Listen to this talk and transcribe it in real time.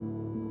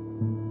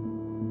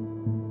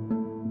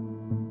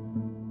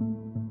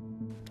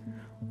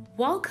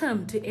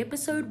Welcome to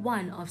episode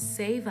 1 of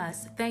Save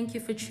Us. Thank you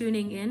for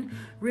tuning in.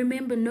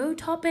 Remember, no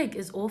topic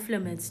is off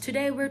limits.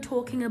 Today we're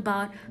talking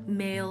about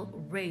male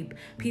rape.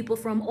 People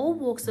from all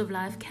walks of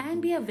life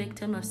can be a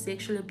victim of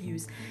sexual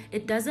abuse.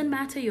 It doesn't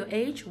matter your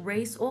age,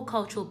 race, or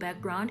cultural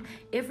background.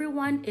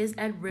 Everyone is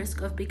at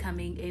risk of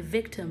becoming a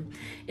victim.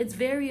 It's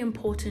very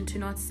important to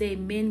not say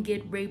men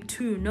get raped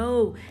too.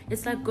 No,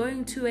 it's like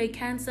going to a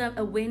cancer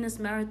awareness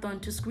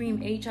marathon to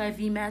scream HIV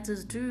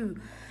matters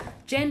too.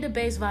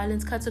 Gender-based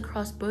violence cuts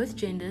across both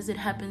genders. It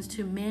happens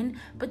to men,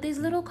 but there's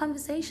little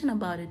conversation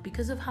about it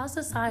because of how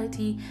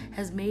society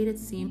has made it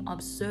seem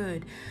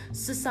absurd.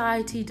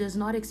 Society does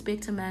not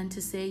expect a man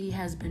to say he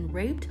has been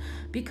raped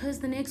because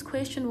the next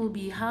question will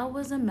be, how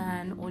was a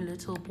man or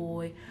little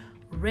boy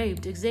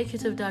raped?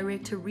 Executive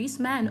Director Reese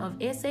Mann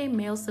of SA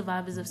Male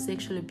Survivors of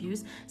Sexual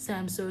Abuse,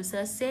 Sam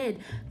Sosa, said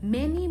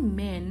many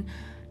men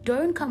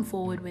don't come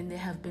forward when they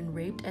have been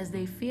raped as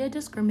they fear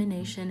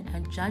discrimination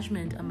and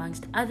judgment,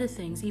 amongst other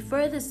things. He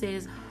further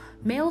says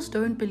males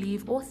don't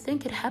believe or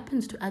think it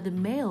happens to other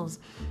males.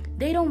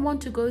 They don't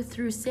want to go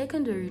through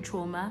secondary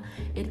trauma.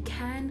 It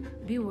can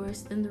be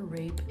worse than the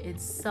rape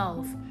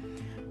itself.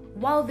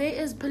 While there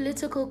is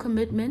political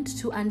commitment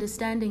to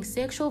understanding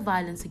sexual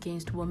violence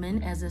against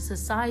women as a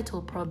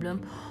societal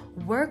problem,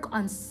 work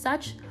on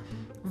such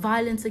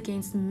violence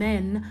against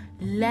men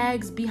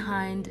lags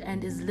behind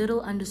and is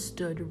little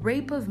understood.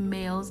 Rape of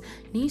males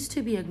needs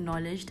to be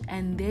acknowledged,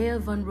 and their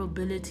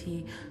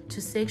vulnerability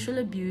to sexual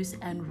abuse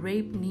and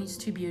rape needs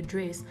to be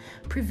addressed.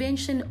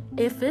 Prevention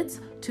efforts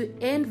to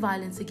end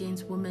violence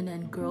against women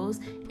and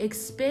girls,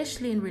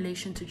 especially in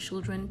relation to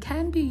children,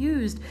 can be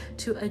used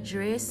to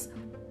address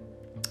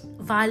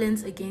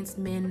violence against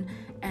men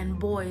and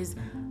boys.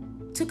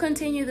 To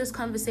continue this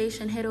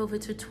conversation, head over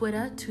to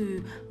Twitter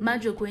to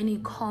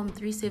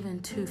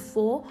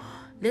majogwenicom3724.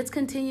 Let's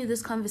continue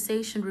this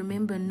conversation.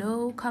 Remember,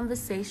 no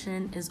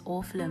conversation is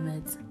off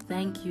limits.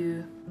 Thank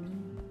you.